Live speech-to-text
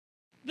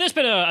There's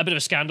been a bit of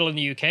a scandal in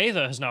the UK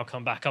that has now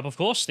come back up, of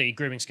course, the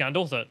grooming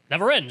scandal that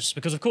never ends,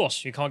 because, of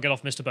course, you can't get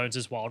off Mr.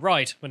 Bones' wild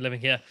ride when living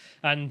here.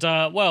 And,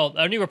 well,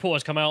 a new report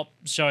has come out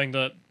showing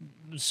that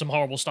some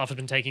horrible stuff has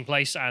been taking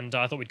place, and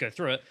I thought we'd go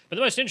through it. But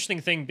the most interesting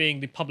thing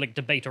being the public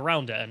debate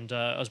around it, and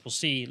as we'll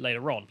see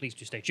later on, please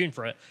do stay tuned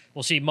for it,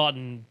 we'll see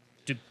Martin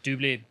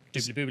Doubly.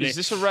 Is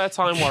this a rare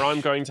time where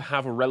I'm going to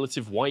have a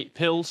relative white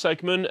pill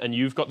segment, and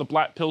you've got the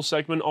black pill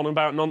segment on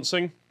about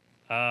noncing?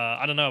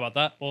 I don't know about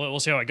that. We'll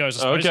see how it goes,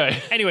 I suppose.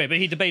 Okay. Anyway, but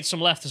he debates some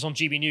leftists on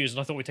GB News,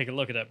 and I thought we'd take a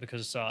look at it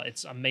because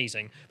it's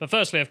amazing. But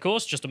firstly, of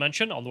course, just to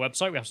mention, on the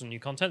website, we have some new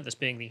content, this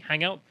being the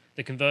Hangout,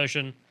 the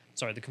conversion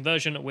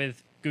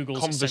with Google's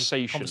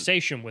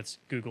conversation with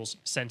Google's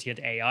Sentient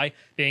AI,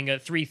 being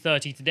at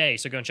 3:30 today.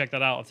 So go and check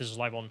that out. If this is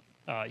live on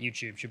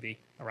YouTube, should be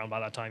around by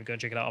that time. Go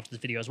and check it out after this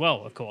video as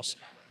well, of course.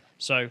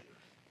 So,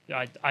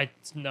 I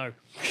know.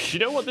 Do you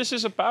know what this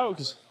is about?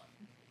 'Cause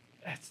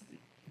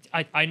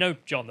I know,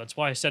 John. That's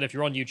why I said if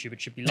you're on YouTube, it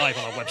should be live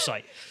on our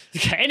website.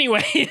 Okay,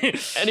 anyway.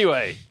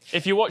 Anyway,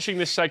 if you're watching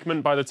this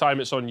segment by the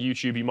time it's on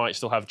YouTube, you might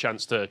still have a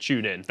chance to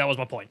tune in. That was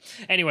my point.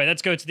 Anyway,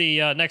 let's go to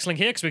the next link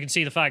here, because we can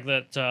see the fact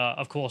that,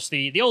 of course,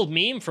 the old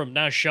meme from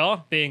Naz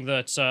Shah, being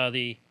that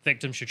the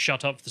victim should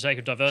shut up for the sake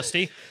of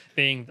diversity,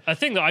 being a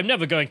thing that I'm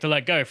never going to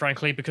let go,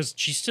 frankly, because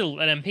she's still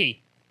an MP.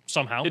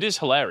 Somehow. It is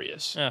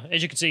hilarious.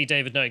 As you can see,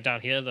 David noting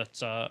down here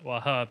that,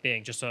 well, her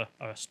being just a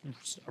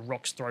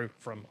rock's throw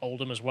from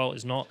Oldham as well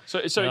is not so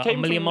it came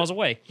a million miles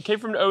away. It came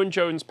from an Owen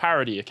Jones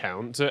parody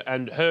account,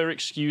 and her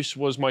excuse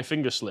was my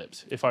finger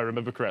slipped, if I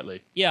remember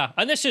correctly. Yeah,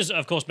 and this has,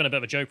 of course, been a bit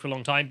of a joke for a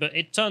long time, but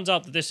it turns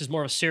out that this is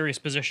more of a serious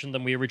position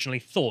than we originally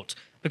thought.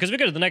 Because if we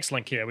go to the next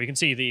link here, we can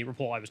see the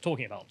report I was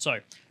talking about.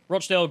 So,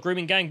 Rochdale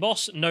grooming gang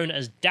boss, known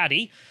as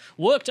Daddy,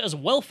 worked as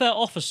welfare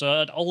officer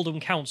at Oldham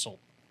Council.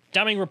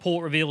 Damning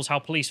report reveals how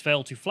police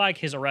failed to flag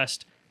his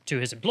arrest to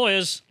his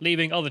employers,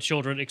 leaving other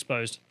children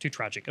exposed to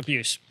tragic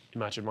abuse.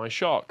 Imagine my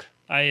shock.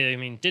 I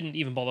mean, didn't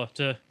even bother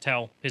to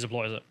tell his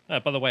employers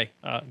it. By the way,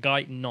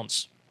 guy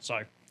nonce.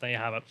 So, there you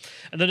have it.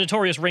 And the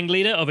notorious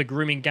ringleader of a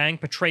grooming gang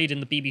portrayed in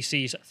the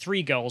BBC's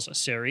Three Girls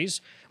series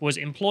was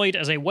employed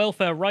as a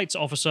welfare rights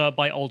officer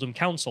by Oldham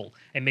Council,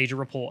 a major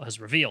report has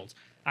revealed.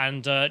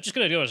 And just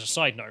going to do it as a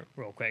side note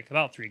real quick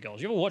about Three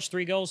Girls. You ever watched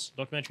Three Girls,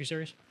 documentary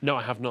series? No,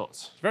 I have not.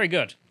 It's very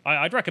good.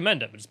 I'd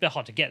recommend it, but it's a bit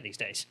hard to get these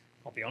days.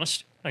 I'll be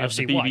honest. Have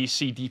the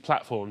BBC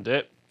deplatformed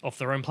it? Off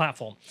their own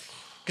platform.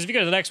 Because if you go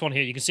to the next one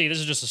here, you can see this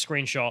is just a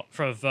screenshot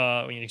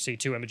of, you can see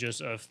two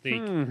images of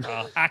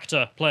the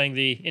actor playing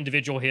the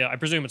individual here. I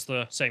presume it's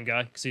the same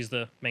guy, because he's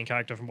the main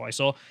character from what I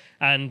saw.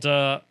 And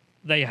there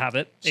you have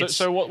it.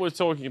 So what we're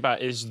talking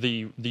about is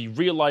the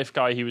real-life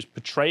guy he was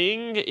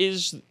portraying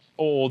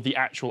or the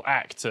actual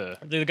actor?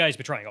 The guy he's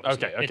portraying,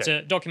 obviously. Okay. It's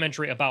a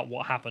documentary about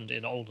what happened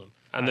in Oldham.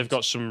 And they've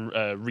got some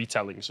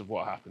retellings of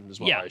what happened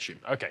as well, yeah. I assume.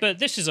 Okay. But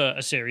this is a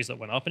series that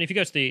went up, and if you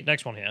go to the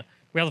next one here,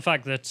 we have the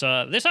fact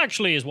that this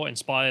actually is what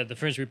inspired the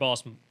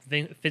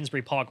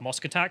Finsbury Park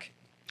mosque attack.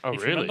 Oh, if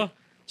you really? remember.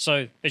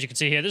 So, as you can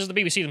see here, this is the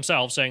BBC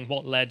themselves saying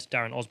what led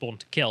Darren Osborne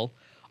to kill.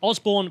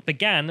 Osborne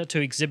began to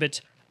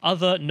exhibit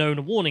other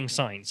known warning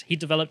signs. He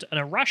developed an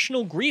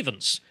irrational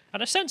grievance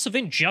and a sense of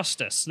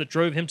injustice that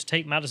drove him to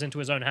take matters into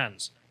his own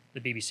hands, the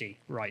BBC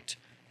write.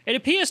 It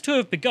appears to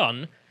have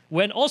begun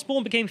when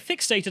Osborne became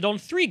fixated on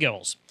Three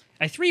Girls,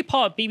 a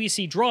 3-part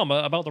BBC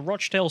drama about the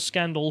Rochdale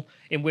scandal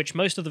in which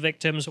most of the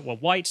victims were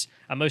white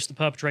and most of the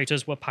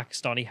perpetrators were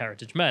Pakistani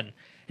heritage men.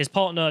 His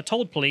partner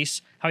told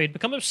police how he had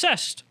become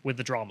obsessed with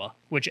the drama,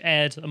 which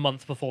aired a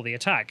month before the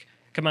attack.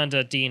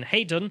 Commander Dean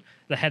Hayden,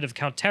 the head of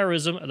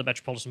counterterrorism at the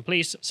Metropolitan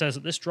Police, says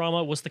that this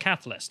drama was the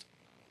catalyst.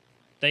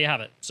 There you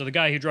have it. So the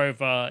guy who drove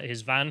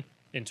his van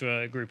into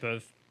a group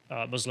of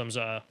Muslims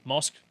at a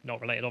mosque, not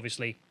related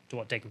obviously to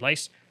what had taken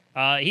place,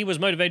 he was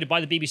motivated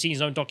by the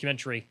BBC's own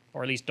documentary,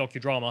 or at least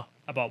docudrama,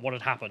 about what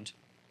had happened.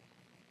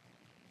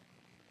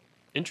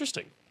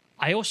 Interesting.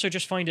 I also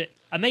just find it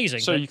amazing.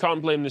 So you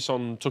can't blame this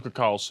on Tucker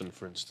Carlson,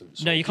 for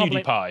instance. No, you can't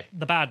blame PewDiePie.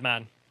 the bad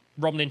man,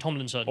 Romney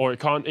Tomlinson. Or it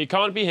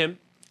can't be him.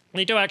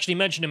 They do actually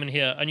mention him in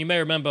here, and you may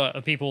remember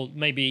people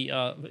maybe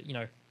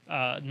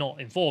not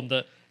informed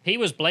that he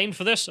was blamed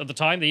for this at the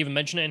time. They even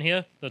mention it in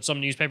here, that some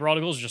newspaper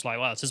articles are just like,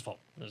 well, it's his fault.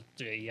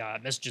 He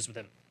messages with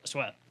him, I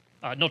swear.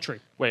 Not true.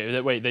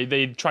 Wait,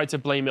 they tried to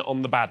blame it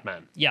on the bad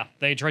man. Yeah,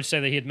 they tried to say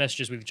that he had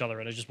messages with each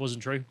other, and it just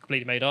wasn't true.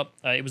 Completely made up.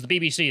 It was the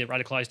BBC that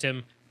radicalised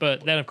him,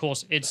 but then, of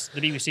course, it's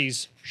the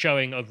BBC's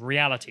showing of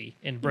reality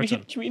in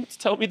Britain. You mean to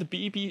tell me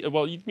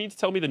you mean to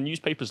tell me the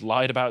newspapers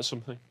lied about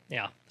something?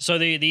 Yeah. So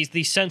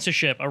the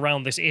censorship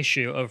around this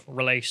issue of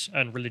race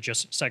and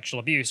religious sexual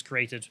abuse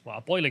created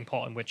a boiling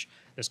pot in which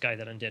this guy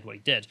then undid what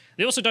he did.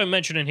 They also don't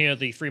mention in here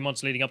the 3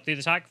 months leading up to the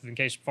attack, in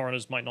case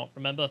foreigners might not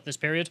remember this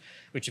period,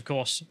 which, of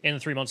course, in the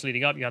 3 months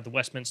leading up, you had the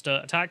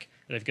Westminster attack.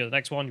 And if you go to the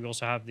next one, you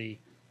also have the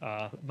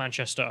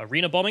Manchester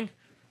Arena bombing,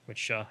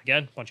 which,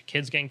 again, a bunch of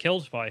kids getting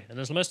killed by an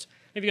Islamist.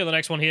 If you go to the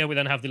next one here, we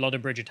then have the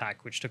London Bridge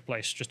attack, which took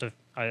place just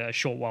a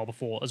short while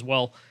before as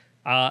well.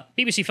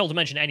 BBC failed to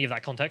mention any of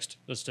that context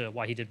as to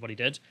why he did what he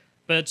did.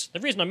 But the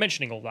reason I'm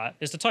mentioning all that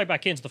is to tie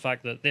back into the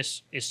fact that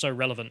this is so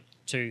relevant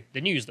to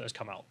the news that has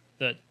come out,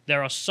 that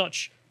there are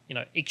such,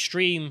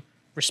 extreme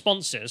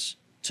responses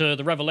to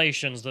the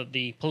revelations that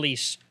the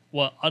police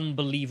were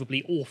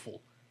unbelievably awful.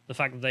 The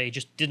fact that they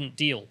just didn't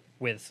deal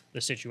with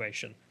the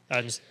situation.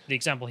 And the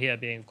example here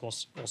being, of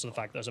course, also the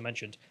fact that, as I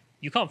mentioned,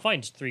 you can't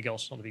find Three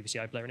Girls on the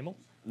BBC iPlayer anymore.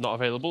 Not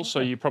available, so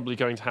you're probably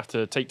going to have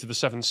to take to the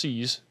Seven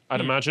Seas, I'd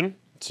imagine,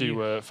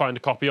 to find a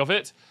copy of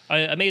it.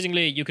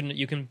 Amazingly, you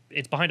can.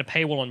 It's behind a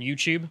paywall on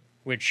YouTube,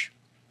 which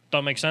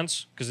don't make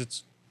sense because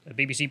it's a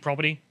BBC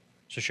property,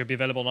 so it should be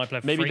available on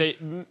iPlayer for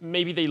free.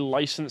 Maybe they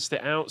licensed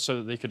it out so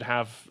that they could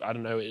have, I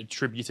don't know, it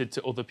attributed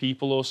to other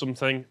people or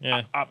something.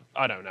 Yeah.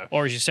 I don't know.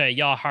 Or as you say,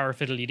 Yah Har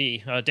Fiddly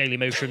Dee, Daily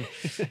Motion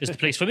is the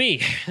place for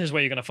me, is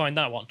where you're going to find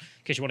that one,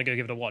 in case you want to go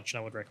give it a watch,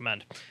 and I would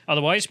recommend.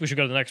 Otherwise, we should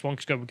go to the next one,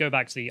 because go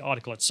back to the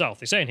article itself.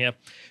 They say in here,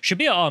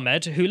 Shabir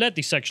Ahmed, who led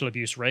the sexual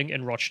abuse ring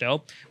in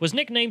Rochdale, was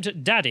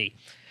nicknamed Daddy.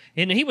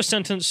 He was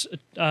sentenced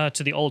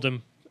to the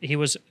Oldham. He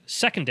was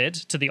seconded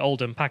to the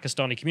Oldham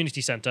Pakistani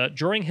Community Centre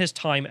during his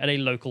time at a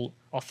local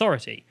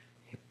authority,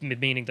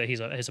 meaning that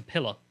he's a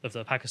pillar of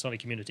the Pakistani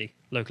community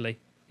locally.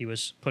 He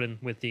was put in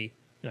with the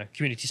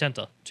community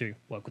centre to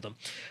work with them.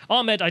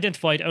 Ahmed,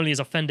 identified only as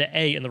offender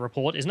A in the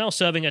report, is now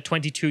serving a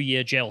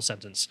 22-year jail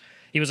sentence.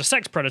 He was a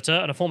sex predator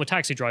and a former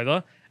taxi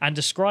driver, and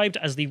described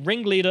as the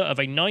ringleader of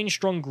a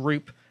 9-strong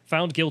group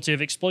found guilty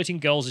of exploiting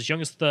girls as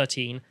young as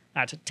 13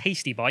 at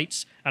Tasty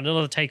Bites and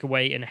another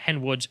takeaway in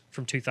Henwood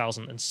from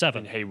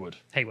 2007. Haywood,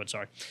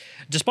 sorry.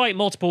 Despite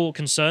multiple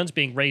concerns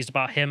being raised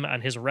about him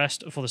and his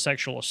arrest for the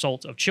sexual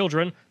assault of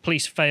children,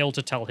 police failed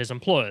to tell his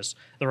employers.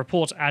 The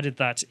report added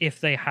that if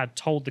they had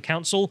told the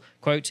council,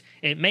 quote,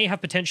 it may have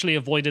potentially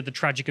avoided the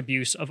tragic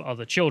abuse of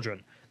other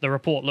children. The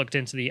report looked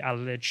into the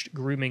alleged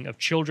grooming of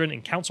children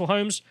in council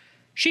homes,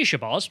 shisha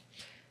bars,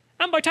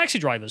 and by taxi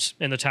drivers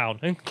in the town,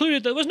 and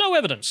concluded there was no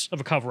evidence of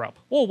a cover-up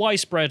or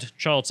widespread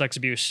child sex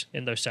abuse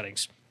in those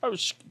settings. I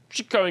was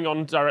going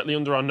on directly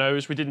under our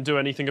nose. We didn't do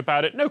anything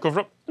about it. No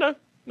cover-up. No.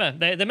 No,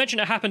 they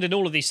mention it happened in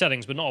all of these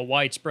settings, but not a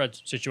widespread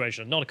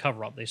situation, not a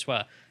cover-up, they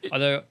swear.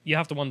 Although, you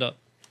have to wonder,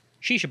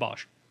 shisha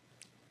bars.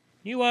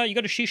 You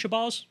go to shisha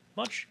bars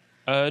much?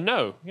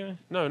 No. Yeah.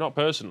 No, not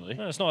personally.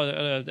 No, it's not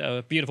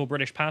a beautiful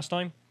British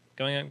pastime?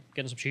 Going out,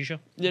 getting some shisha?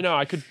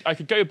 I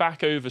could go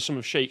back over some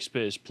of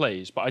Shakespeare's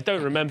plays, but I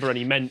don't remember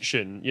any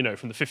mention,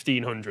 from the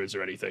 1500s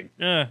or anything.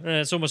 Yeah,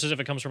 it's almost as if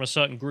it comes from a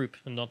certain group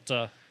and not,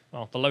 the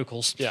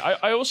locals. Yeah,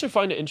 I also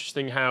find it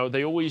interesting how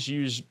they always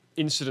use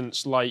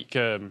incidents like,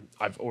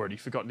 I've already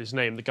forgotten his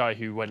name, the guy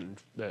who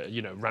went,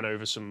 ran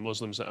over some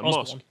Muslims at a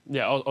mosque.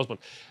 Yeah, Osborne.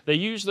 They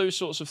use those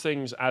sorts of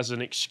things as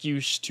an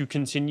excuse to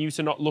continue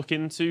to not look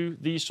into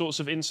these sorts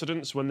of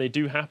incidents when they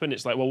do happen.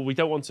 It's like, well, we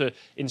don't want to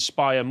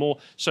inspire more,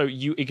 so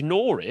you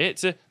ignore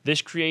it.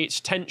 This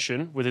creates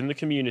tension within the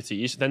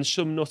communities. Then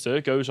some nutter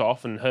goes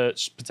off and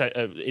hurts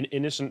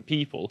innocent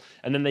people,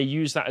 and then they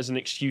use that as an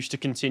excuse to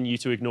continue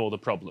to ignore the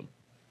problem.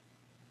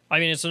 I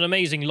mean, it's an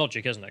amazing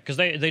logic, isn't it? Because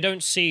they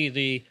don't see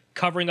the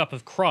covering up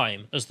of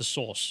crime as the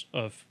source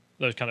of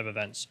those kind of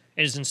events.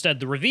 It is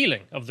instead the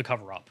revealing of the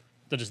cover-up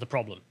that is the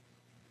problem.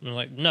 And they're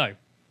like, no,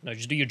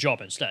 just do your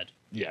job instead.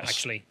 Yes.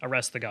 Actually,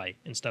 arrest the guy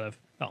instead of,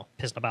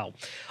 pissing about.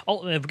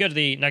 If we go to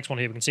the next one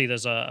here, we can see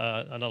there's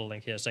another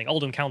link here saying,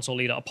 Oldham Council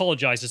leader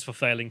apologises for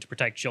failing to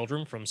protect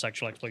children from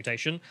sexual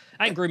exploitation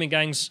and grooming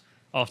gangs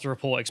after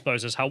report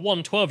exposes how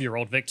one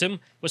 12-year-old victim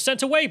was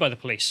sent away by the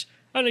police,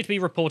 only to be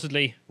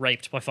reportedly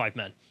raped by 5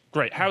 men.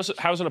 Great. How's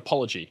an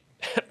apology?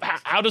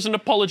 How does an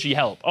apology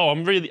help? Oh,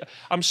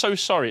 I'm so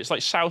sorry. It's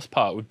like South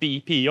Park with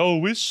BP. Oh,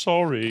 we're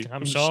sorry.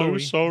 I'm so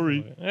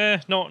sorry.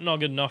 Not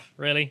good enough,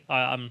 really.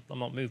 I'm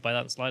not moved by that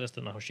in the slightest.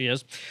 Don't know how she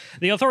is.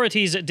 The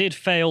authorities did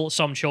fail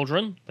some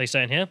children, they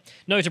say in here,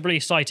 notably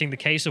citing the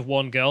case of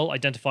one girl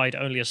identified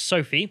only as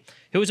Sophie,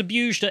 who was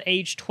abused at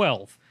age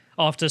 12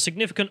 after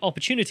significant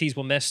opportunities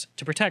were missed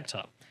to protect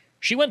her.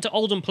 She went to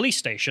Oldham Police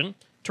Station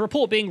to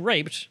report being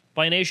raped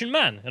by an Asian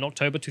man in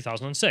October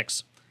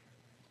 2006.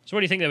 So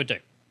what do you think they would do?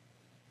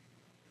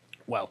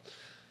 Well,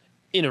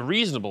 in a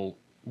reasonable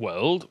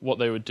world, what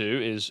they would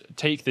do is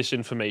take this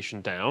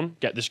information down,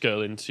 get this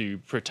girl into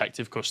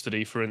protective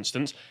custody, for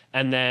instance,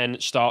 and then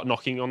start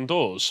knocking on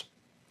doors.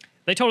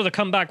 They told her to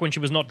come back when she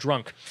was not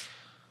drunk.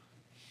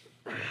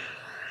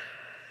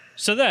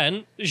 So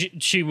then,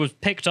 she was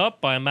picked up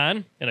by a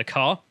man in a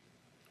car,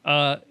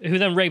 who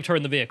then raped her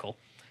in the vehicle,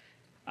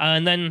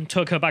 and then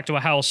took her back to a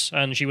house,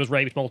 and she was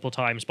raped multiple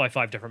times by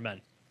 5 different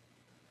men.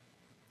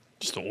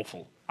 Just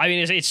awful. I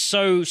mean, it's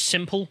so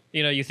simple.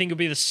 You think it would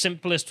be the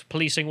simplest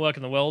policing work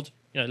in the world.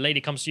 A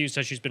lady comes to you,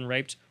 says she's been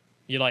raped.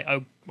 You're like,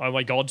 oh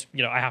my God,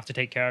 I have to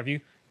take care of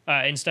you.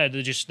 Instead,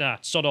 they're just,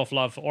 sod off,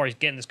 love, or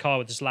get in this car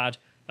with this lad.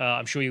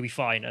 I'm sure you'll be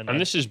fine. And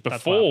this is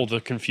before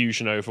the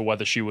confusion over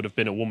whether she would have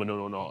been a woman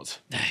or not.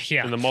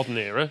 Yeah. In the modern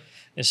era.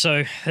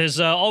 So there's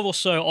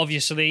also,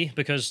 obviously,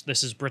 because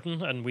this is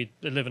Britain and we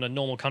live in a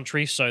normal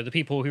country, so the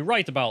people who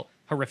write about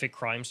horrific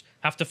crimes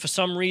have to, for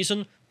some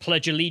reason,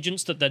 pledge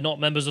allegiance that they're not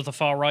members of the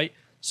far right.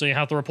 So you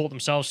have to report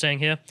themselves saying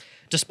here,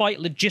 despite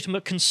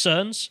legitimate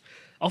concerns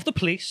of the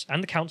police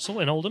and the council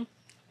in Oldham,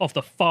 of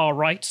the far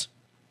right,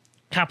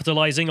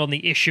 capitalizing on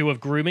the issue of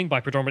grooming by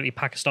predominantly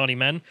Pakistani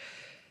men.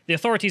 The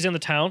authorities in the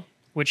town,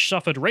 which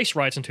suffered race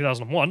riots in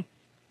 2001,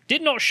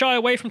 did not shy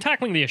away from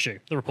tackling the issue,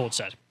 the report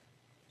said.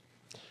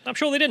 I'm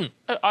sure they didn't.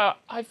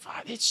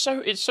 It's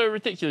so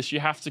ridiculous. You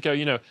have to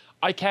go,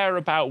 I care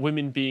about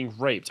women being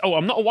raped. Oh,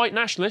 I'm not a white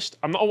nationalist.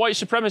 I'm not a white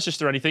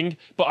supremacist or anything,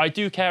 but I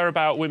do care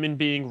about women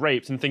being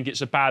raped and think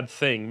it's a bad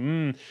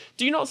thing.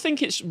 Do you not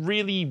think it's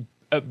really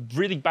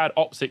bad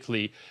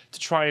optically to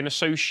try and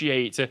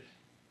associate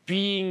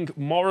being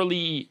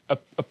morally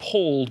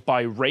appalled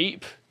by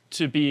rape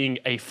to being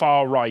a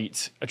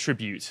far-right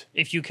attribute?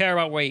 If you care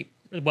about rape,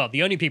 well,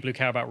 the only people who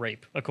care about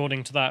rape,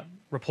 according to that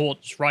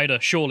report's writer,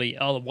 surely,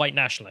 are the white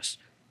nationalists.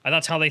 And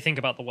that's how they think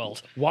about the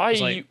world.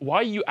 Why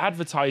are you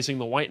advertising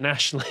the white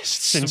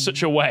nationalists in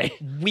such a way?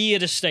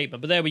 Weirdest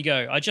statement, but there we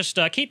go. I just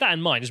keep that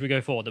in mind as we go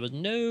forward. There was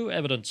no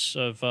evidence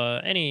of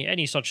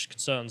any such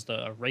concerns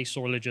that race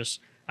or religious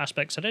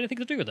aspects had anything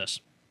to do with this.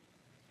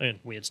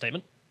 Weird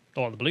statement.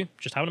 All out of the blue.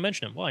 Just having to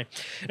mention it. Why?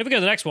 If we go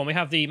to the next one, we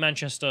have the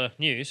Manchester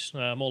News,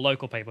 more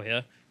local paper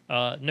here,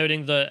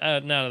 noting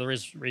that now there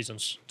is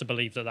reasons to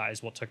believe that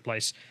is what took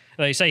place.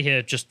 They say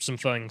here just some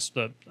things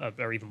that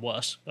are even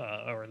worse,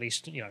 or at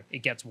least,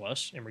 it gets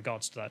worse in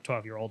regards to that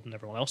 12-year-old and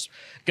everyone else.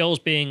 Girls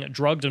being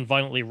drugged and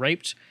violently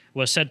raped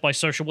were said by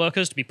social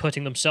workers to be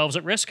putting themselves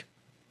at risk.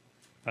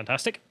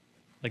 Fantastic.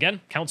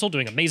 Again, council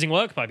doing amazing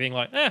work by being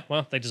like,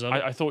 well, they deserve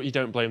it. I thought you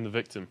don't blame the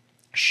victim.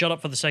 Shut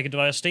up for the sake of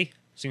diversity.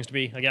 Seems to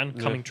be, again,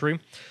 coming true.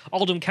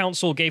 Oldham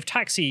Council gave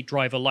taxi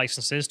driver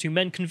licenses to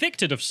men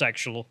convicted of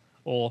sexual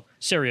or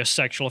serious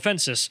sexual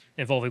offences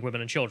involving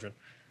women and children.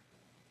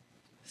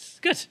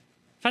 Good.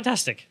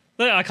 Fantastic.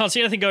 I can't see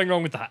anything going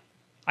wrong with that.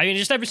 I mean,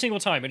 just every single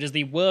time, it is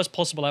the worst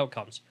possible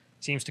outcomes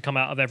seems to come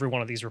out of every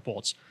one of these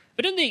reports.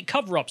 But in the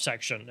cover-up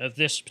section of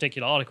this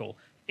particular article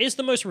is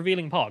the most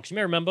revealing part. Because you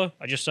may remember,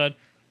 I just said,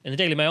 in the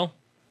Daily Mail,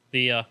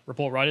 the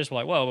report writers were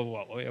like, well,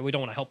 we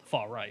don't want to help the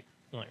far right.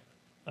 I'm like,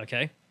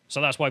 okay.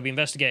 So that's why we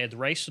investigated the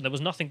race. And there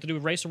was nothing to do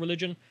with race or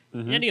religion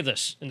in any of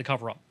this in the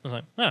cover-up. I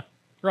was like,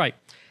 right.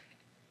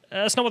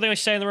 That's not what they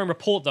say in their own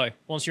report, though,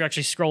 once you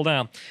actually scroll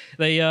down.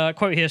 They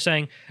quote here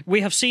saying,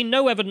 "We have seen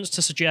no evidence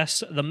to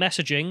suggest the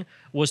messaging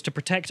was to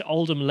protect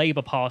Oldham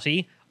Labour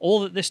Party or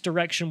that this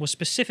direction was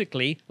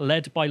specifically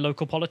led by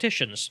local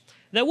politicians.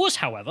 There was,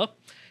 however,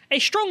 a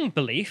strong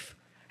belief,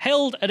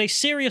 held at a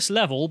serious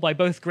level by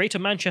both Greater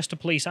Manchester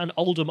Police and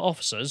Oldham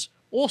officers,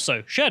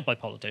 also shared by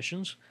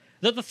politicians,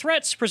 that the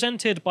threats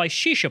presented by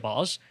shisha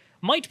bars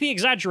might be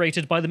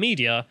exaggerated by the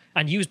media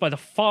and used by the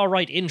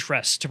far-right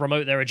interests to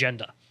promote their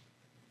agenda."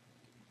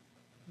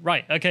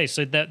 Right, okay,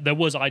 so there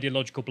was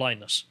ideological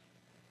blindness.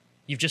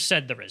 You've just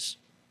said there is.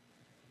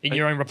 In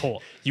your own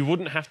report. You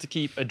wouldn't have to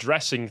keep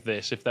addressing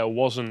this if there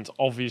wasn't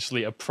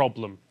obviously a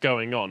problem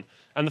going on.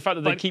 And the fact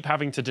that they keep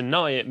having to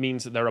deny it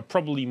means that there are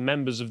probably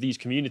members of these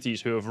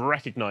communities who have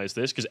recognised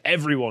this, because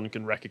everyone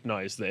can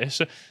recognise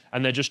this,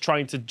 and they're just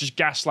trying to just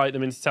gaslight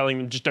them into telling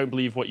them, just don't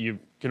believe what you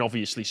can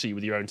obviously see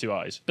with your own two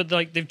eyes. But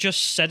they've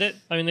just said it.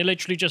 I mean, they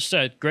literally just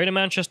said, Greater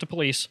Manchester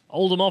Police,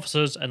 Oldham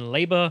officers and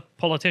Labour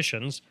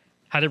politicians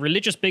had a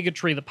religious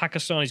bigotry that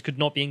Pakistanis could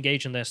not be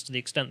engaged in this to the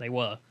extent they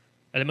were.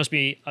 And it must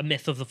be a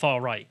myth of the far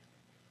right,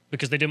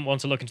 because they didn't want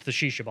to look into the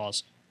shisha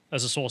bars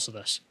as a source of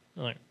this.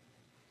 I'm like,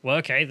 well,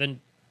 okay, then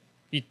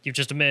you've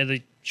just admitted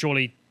that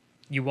surely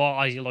you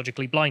are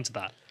ideologically blind to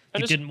that.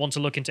 You didn't want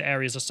to look into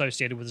areas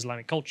associated with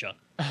Islamic culture.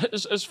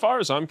 As far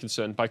as I'm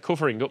concerned, by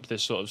covering up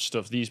this sort of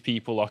stuff, these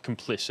people are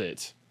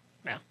complicit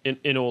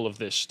in all of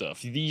this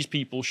stuff. These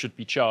people should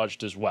be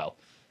charged as well.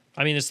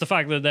 I mean, it's the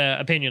fact that their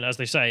opinion, as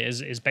they say,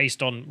 is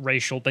based on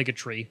racial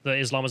bigotry, that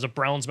Islam is a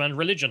brownsman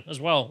religion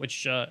as well,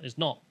 which is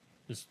not.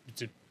 It's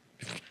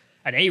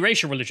an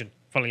a-racial religion,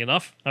 funnily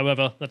enough.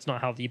 However, that's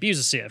not how the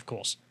abusers see it, of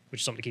course,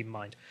 which is something to keep in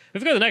mind.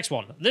 If we go to the next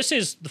one, this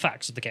is the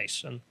facts of the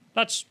case, and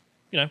that's,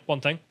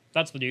 one thing.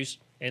 That's the news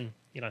in,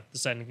 the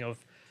setting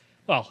of,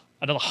 well,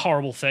 another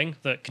horrible thing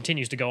that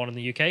continues to go on in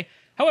the UK.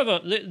 However,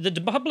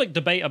 the public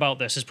debate about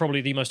this is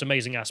probably the most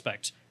amazing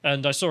aspect.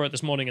 And I saw it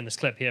this morning in this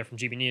clip here from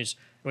GB News,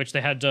 in which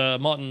they had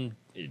Martin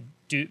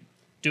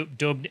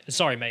Daubney.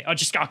 Sorry, mate. I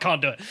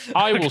can't do it.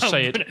 I will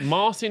say it.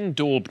 Martin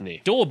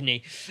Daubney.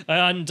 Daubney.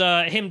 And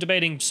him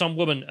debating some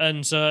woman.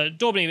 And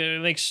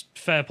Daubney makes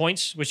fair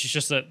points, which is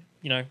just that,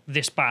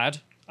 this bad.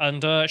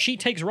 And she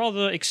takes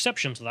rather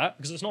exception to that,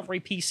 because it's not very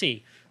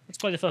PC. Let's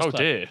play the first clip. Oh,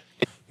 dear.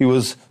 He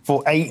was,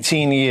 for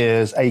 18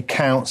 years, a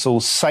council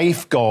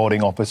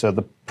safeguarding officer,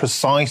 the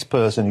precise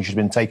person who should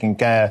have been taking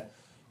care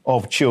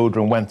of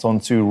children, went on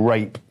to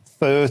rape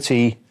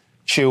 30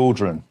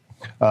 children.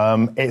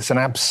 It's an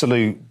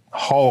absolute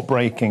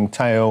heartbreaking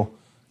tale,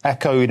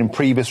 echoed in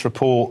previous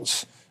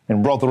reports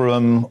in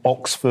Rotherham,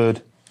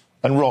 Oxford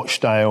and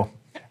Rochdale.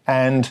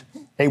 And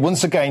it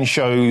once again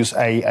shows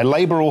a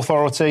Labour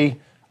authority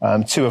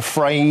too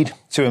afraid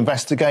to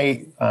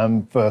investigate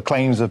for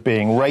claims of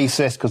being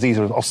racist, because these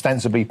are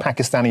ostensibly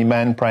Pakistani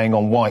men preying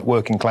on white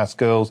working-class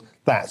girls.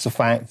 That's a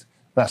fact.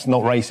 That's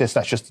not racist.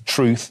 That's just the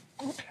truth.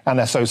 And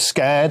they're so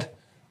scared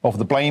of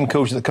the blame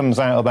culture that comes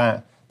out of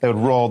that. They would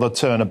rather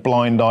turn a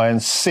blind eye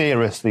and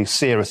seriously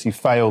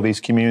fail these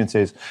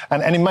communities.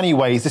 And in many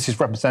ways, this is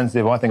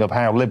representative, I think, of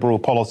how liberal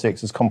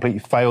politics has completely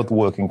failed the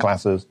working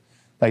classes.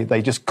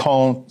 They just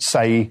can't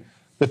say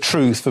the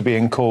truth for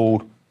being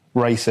called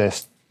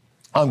racist.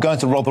 I'm going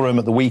to Rotherham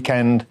at the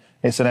weekend.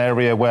 It's an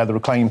area where the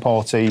Reclaim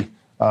Party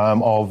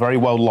are very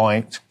well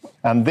liked.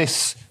 And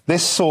this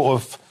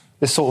sort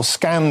of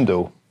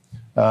scandal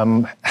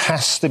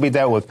has to be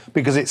dealt with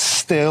because it's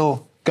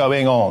still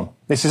going on.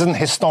 This isn't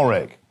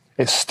historic.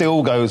 It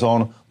still goes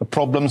on. The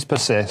problems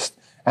persist.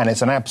 And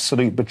it's an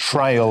absolute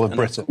betrayal of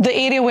Britain. The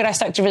area where I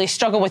start to really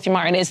struggle with you,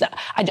 Martin, is that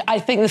I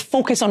think the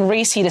focus on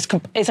race here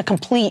is a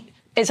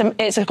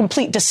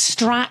complete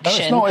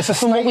distraction no, it's not.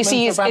 from what we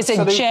see as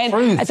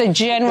a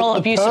general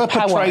abuse of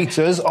power. The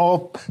perpetrators are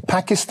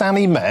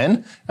Pakistani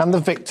men and the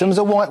victims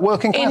are white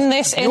working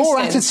class. Your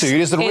attitude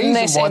is the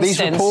reason why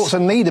these reports are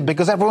needed,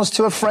 because everyone's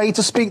too afraid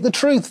to speak the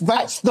truth.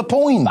 That's the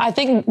point. I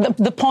think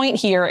the point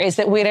here is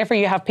that wherever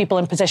you have people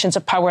in positions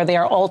of power, they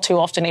are all too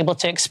often able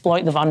to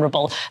exploit the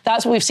vulnerable.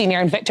 That's what we've seen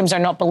here, and victims are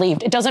not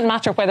believed. It doesn't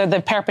matter whether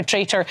the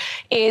perpetrator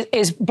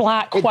is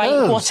black,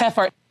 white,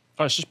 whatever.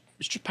 Oh, it's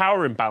just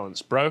power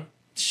imbalance, bro.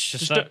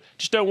 Just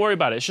don't worry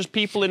about it. It's just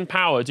people in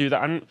power do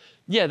that. And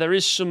yeah, there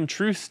is some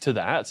truth to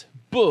that.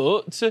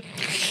 But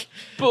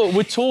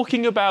we're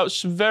talking about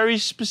some very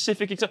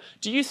specific examples.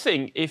 Do you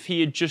think if he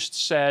had just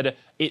said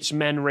it's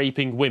men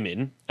raping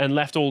women and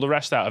left all the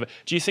rest out of it,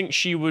 do you think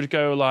she would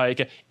go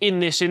like, in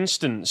this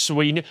instance,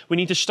 we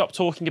need to stop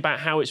talking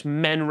about how it's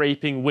men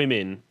raping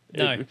women?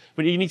 No.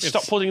 You need to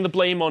stop putting the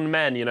blame on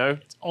men, you know?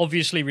 It's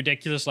obviously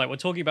ridiculous. Like, we're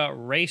talking about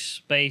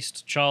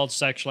race-based child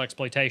sexual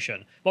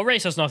exploitation. Well,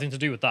 race has nothing to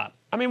do with that.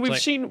 I mean,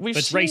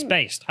 it's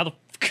race-based. How the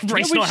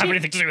race not have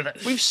anything to do with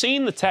it? We've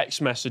seen the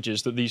text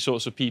messages that these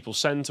sorts of people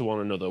send to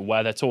one another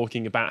where they're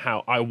talking about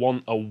how I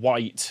want a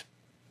white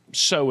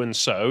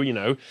so-and-so, you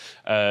know,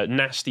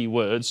 nasty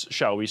words,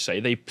 shall we say.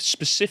 They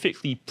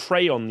specifically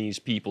prey on these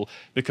people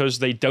because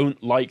they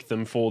don't like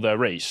them for their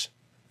race.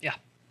 Yeah.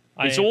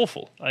 It's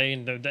awful.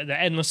 The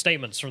endless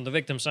statements from the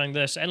victims saying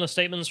this, endless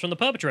statements from the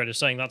perpetrators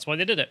saying that's why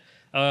they did it,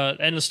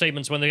 endless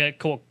statements when they get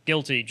caught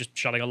guilty, just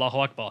shouting Allahu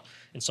Akbar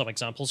in some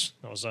examples.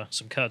 There was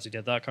some Kurds who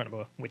did that. I can't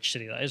remember which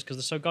city that is because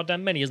there's so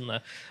goddamn many, isn't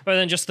there? But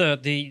then just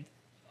the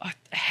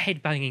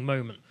head-banging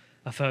moment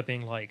of her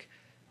being like,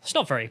 it's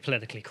not very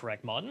politically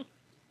correct, Martin.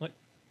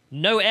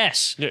 No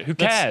S. Yeah, who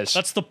cares?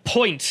 That's the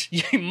point,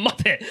 you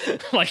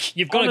muppet. Like,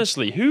 you've got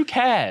honestly, who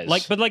cares?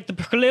 But the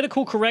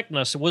political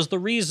correctness was the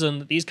reason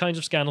that these kinds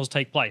of scandals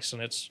take place,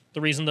 and it's the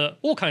reason that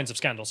all kinds of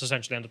scandals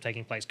essentially end up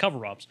taking place,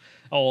 cover-ups,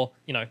 or,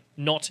 you know,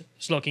 not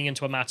looking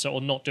into a matter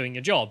or not doing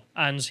your job.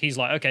 And he's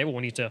like, okay, well,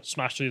 we need to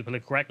smash through the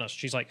political correctness.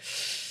 She's like,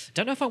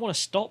 don't know if I want to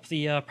stop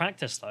the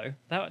practice, though.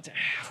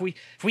 If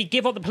we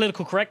give up the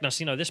political correctness,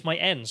 you know, this might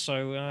end.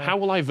 So how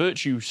will I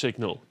virtue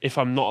signal if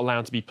I'm not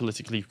allowed to be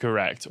politically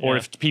correct, or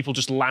if people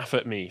just laugh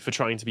at me for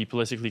trying to be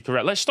politically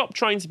correct? Let's stop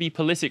trying to be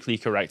politically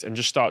correct and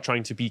just start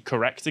trying to be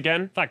correct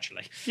again.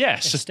 Factually,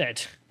 yes.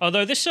 Instead,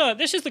 although this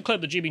is the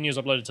clip that GB News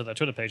uploaded to their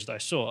Twitter page that I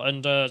saw,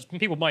 and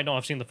people might not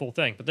have seen the full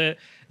thing. But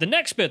the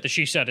next bit that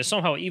she said is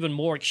somehow even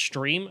more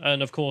extreme,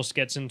 and of course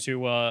gets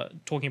into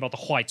talking about the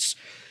whites,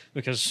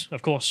 because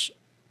of course.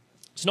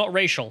 It's not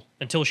racial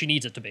until she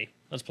needs it to be.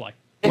 Let's play.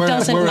 It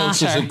doesn't matter. Where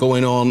else is it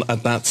going on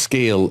at that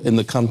scale in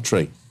the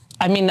country?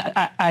 I mean,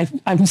 I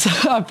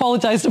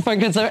apologise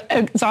because the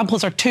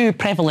examples are too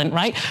prevalent,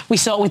 right? We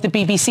saw it with the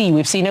BBC,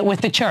 we've seen it with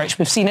the church,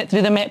 we've seen it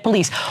through the Met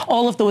Police.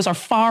 All of those are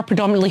far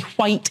predominantly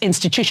white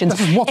institutions.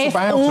 This is if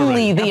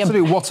only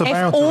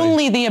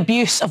the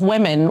abuse of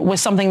women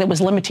was something that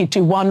was limited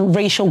to one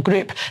racial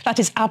group, that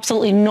is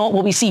absolutely not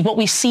what we see. What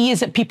we see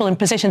is that people in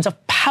positions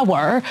of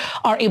power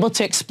are able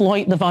to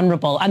exploit the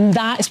vulnerable, and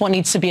that is what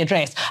needs to be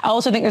addressed. I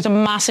also think there's a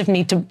massive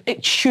need to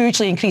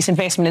hugely increase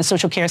investment in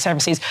social care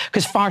services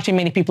because far too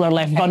many people are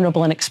left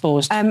vulnerable and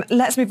exposed.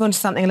 Let's move on to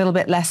something a little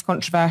bit less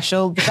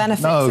controversial. The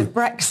benefits of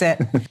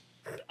Brexit.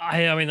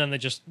 I mean, then they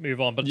just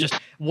move on. But just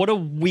what a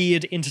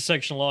weird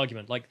intersectional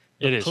argument. Like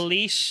the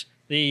police,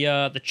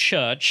 the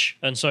church,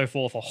 and so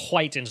forth are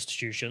white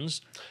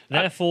institutions.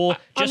 Therefore,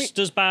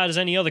 as bad as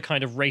any other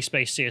kind of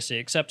race-based CSE,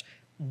 except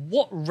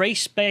what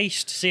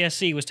race-based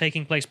CSE was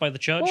taking place by the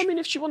church? Well, I mean,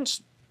 if she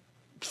wants...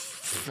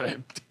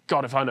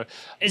 God, if I know.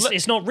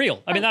 It's not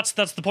real. I mean, that's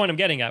the point I'm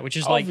getting at, which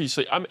is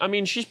obviously, I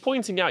mean, she's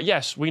pointing out,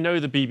 yes, we know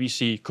the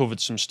BBC covered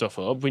some stuff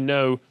up. We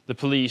know the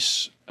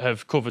police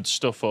have covered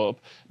stuff up.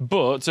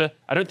 But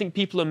I don't think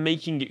people are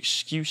making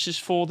excuses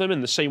for them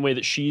in the same way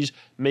that she's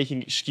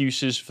making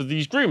excuses for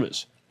these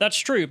groomers. That's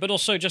true, but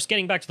also just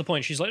getting back to the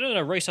point, she's like,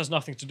 no, race has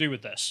nothing to do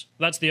with this.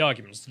 That's the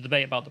argument. It's the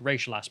debate about the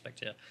racial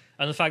aspect here.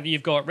 And the fact that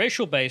you've got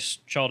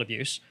racial-based child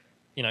abuse,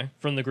 you know,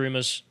 from the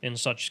groomers in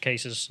such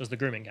cases as the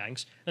grooming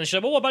gangs. And she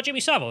said, well, what about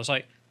Jimmy Savile? It's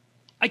like,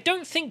 I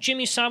don't think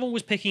Jimmy Savile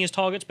was picking his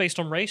targets based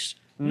on race.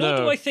 Nor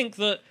do I think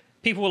that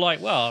people were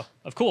like, well,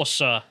 of course,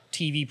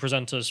 TV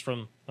presenters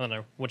from, I don't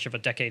know, whichever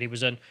decade he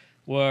was in,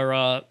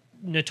 were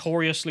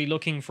notoriously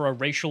looking for a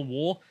racial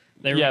war.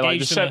 They were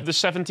like engaged the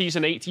 70s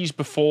and 80s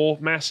before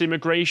mass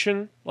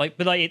immigration.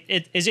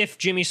 As if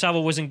Jimmy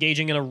Savile was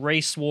engaging in a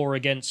race war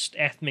against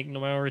ethnic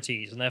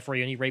minorities, and therefore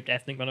he only raped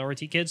ethnic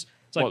minority kids.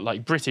 It's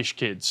like British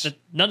kids?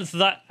 None of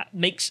that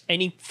makes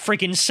any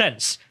friggin'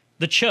 sense.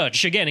 The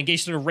church, again,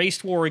 engaged in a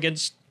race war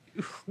against...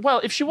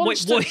 Well, if she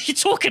wants to... What are you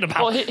talking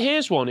about? Well,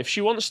 here's one. If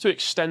she wants to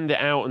extend it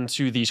out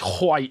into these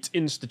white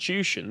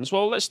institutions,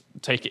 well, let's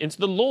take it into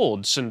the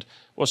Lords. And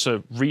what's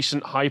a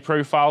recent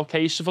high-profile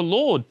case of a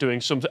Lord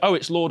doing something? Oh,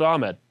 it's Lord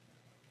Ahmed.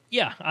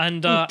 Yeah,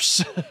 and...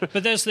 Oops.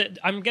 But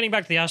I'm getting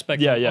back to the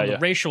aspect on the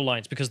racial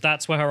lines, because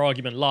that's where her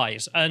argument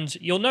lies. And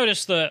you'll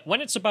notice that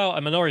when it's about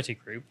a minority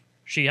group,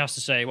 she has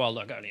to say, well,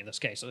 look, only in this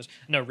case, so there's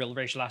no real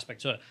racial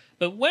aspect to it.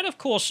 But when, of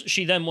course,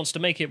 she then wants to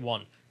make it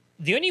one,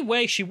 the only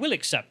way she will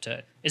accept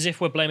it is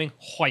if we're blaming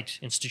white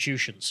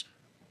institutions.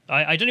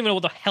 I don't even know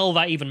what the hell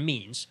that even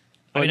means.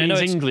 It means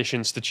English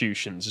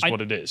institutions is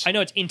what it is. I know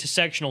it's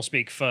intersectional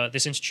speak for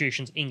this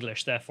institution's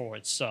English, therefore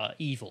it's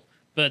evil.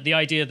 But the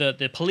idea that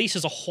the police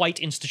is a white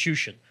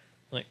institution,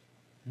 like,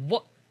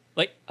 what?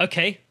 Like,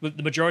 okay,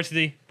 the majority of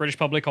the British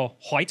public are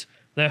white,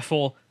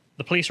 therefore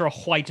the police are a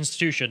white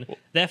institution.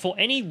 Therefore,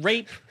 any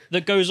rape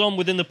that goes on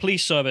within the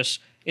police service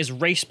is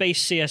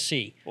race-based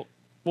CSE.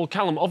 Well,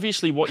 Callum,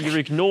 obviously what you're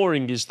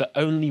ignoring is that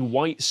only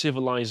white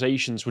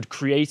civilizations would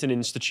create an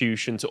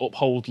institution to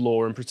uphold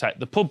law and protect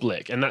the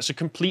public. And that's a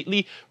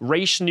completely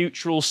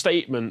race-neutral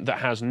statement that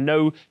has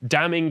no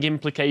damning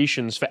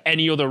implications for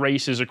any other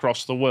races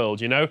across the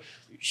world, you know?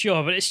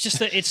 Sure, but it's just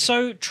that it's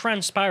so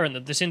transparent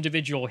that this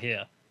individual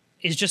here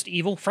is just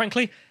evil,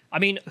 frankly. I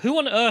mean, who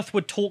on earth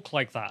would talk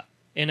like that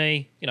in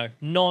a,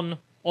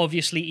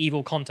 non-obviously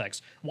evil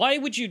context? Why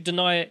would you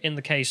deny it in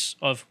the case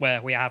of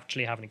where we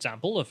actually have an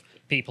example of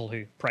people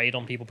who preyed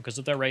on people because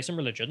of their race and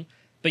religion,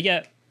 but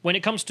yet when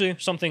it comes to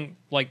something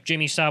like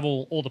Jimmy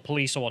Savile or the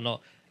police or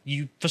whatnot,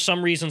 you for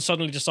some reason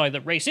suddenly decide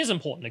that race is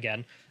important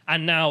again,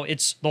 and now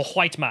it's the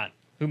white man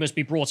who must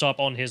be brought up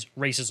on his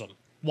racism.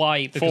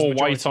 Why? Because for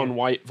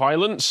white-on-white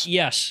violence?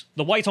 Yes,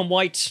 the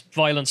white-on-white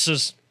violence,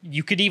 as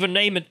you could even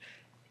name it,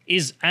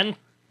 is none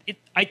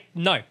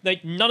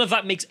of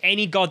that makes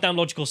any goddamn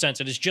logical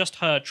sense. It is just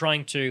her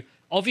trying to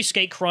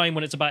obfuscate crime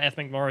when it's about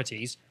ethnic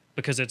minorities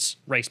because it's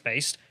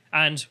race-based,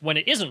 and when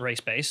it isn't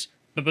race-based,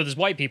 but there's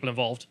white people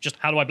involved, just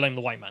how do I blame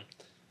the white man?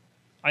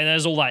 I mean,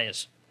 there's all that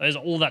is. There's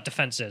all that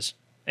defense is.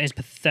 It's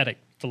pathetic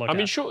to look at. I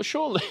mean,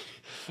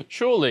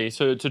 surely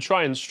to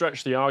try and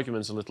stretch the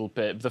arguments a little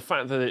bit, the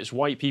fact that it's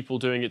white people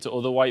doing it to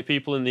other white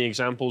people in the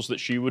examples that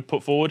she would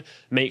put forward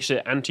makes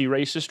it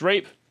anti-racist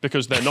rape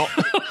because they're not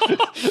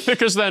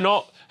because they're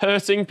not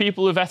hurting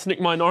people of ethnic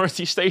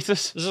minority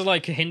status. This is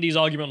like Hindi's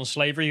argument on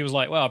slavery. He was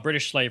like, well,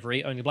 British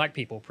slavery, only black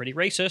people, pretty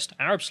racist.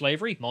 Arab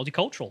slavery,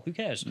 multicultural, who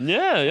cares?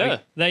 Yeah.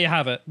 Like, there you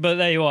have it. But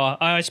there you are.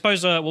 I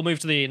suppose we'll move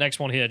to the next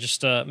one here,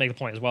 just to make the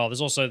point as well.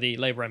 There's also the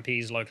Labour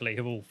MPs locally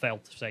who will fail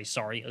to say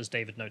sorry, as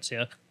David notes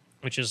here,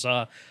 which is,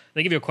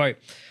 they give you a quote,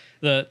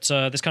 that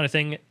this kind of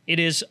thing, it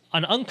is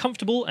an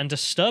uncomfortable and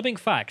disturbing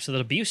fact that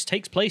abuse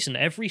takes place in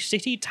every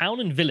city, town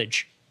and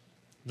village.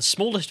 The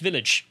smallest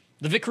village,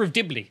 the vicar of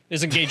Dibley,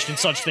 is engaged in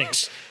such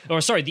things.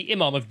 Or, sorry, the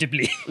imam of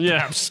Dibley,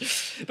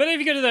 perhaps. But if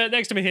you go to the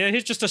next to me here,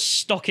 here's just a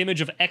stock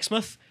image of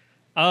Exmouth.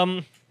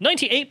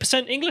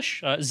 98%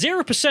 English,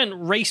 0%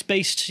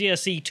 race-based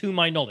CSE to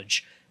my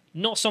knowledge.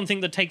 Not something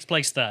that takes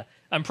place there.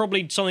 And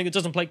probably something that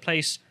doesn't take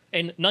place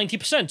in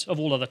 90% of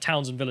all other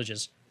towns and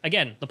villages.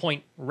 Again, the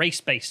point,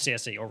 race-based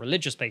CSE or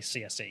religious-based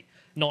CSE,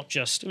 not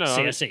just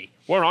CSE. I mean,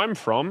 where I'm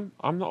from,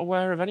 I'm not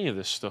aware of any of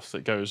this stuff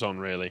that goes on,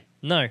 really.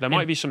 No. There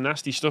might be some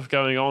nasty stuff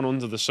going on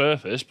under the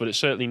surface, but it's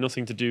certainly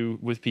nothing to do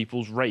with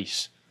people's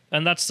race.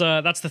 And that's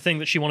the thing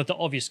that she wanted to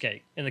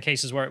obfuscate in the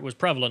cases where it was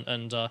prevalent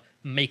and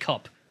make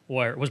up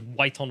where it was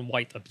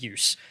white-on-white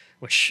abuse,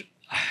 which,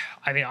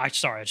 I mean, I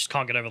just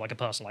can't get over like a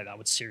person like that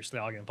would seriously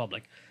argue in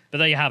public. But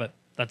there you have it.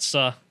 That's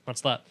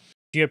that.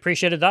 If you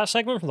appreciated that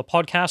segment from the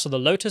podcast of the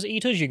Lotus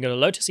Eaters, you can go to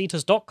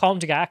lotuseaters.com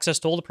to get access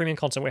to all the premium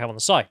content we have on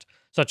the site,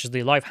 such as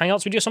the live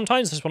hangouts we do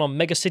sometimes. This one on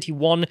Mega City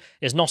 1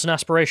 is not an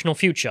aspirational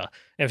future.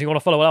 And if you want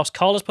to follow what else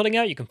Carl is putting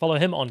out, you can follow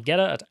him on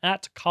Getter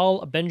at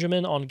Carl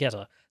Benjamin on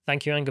Getter.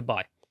 Thank you and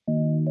goodbye.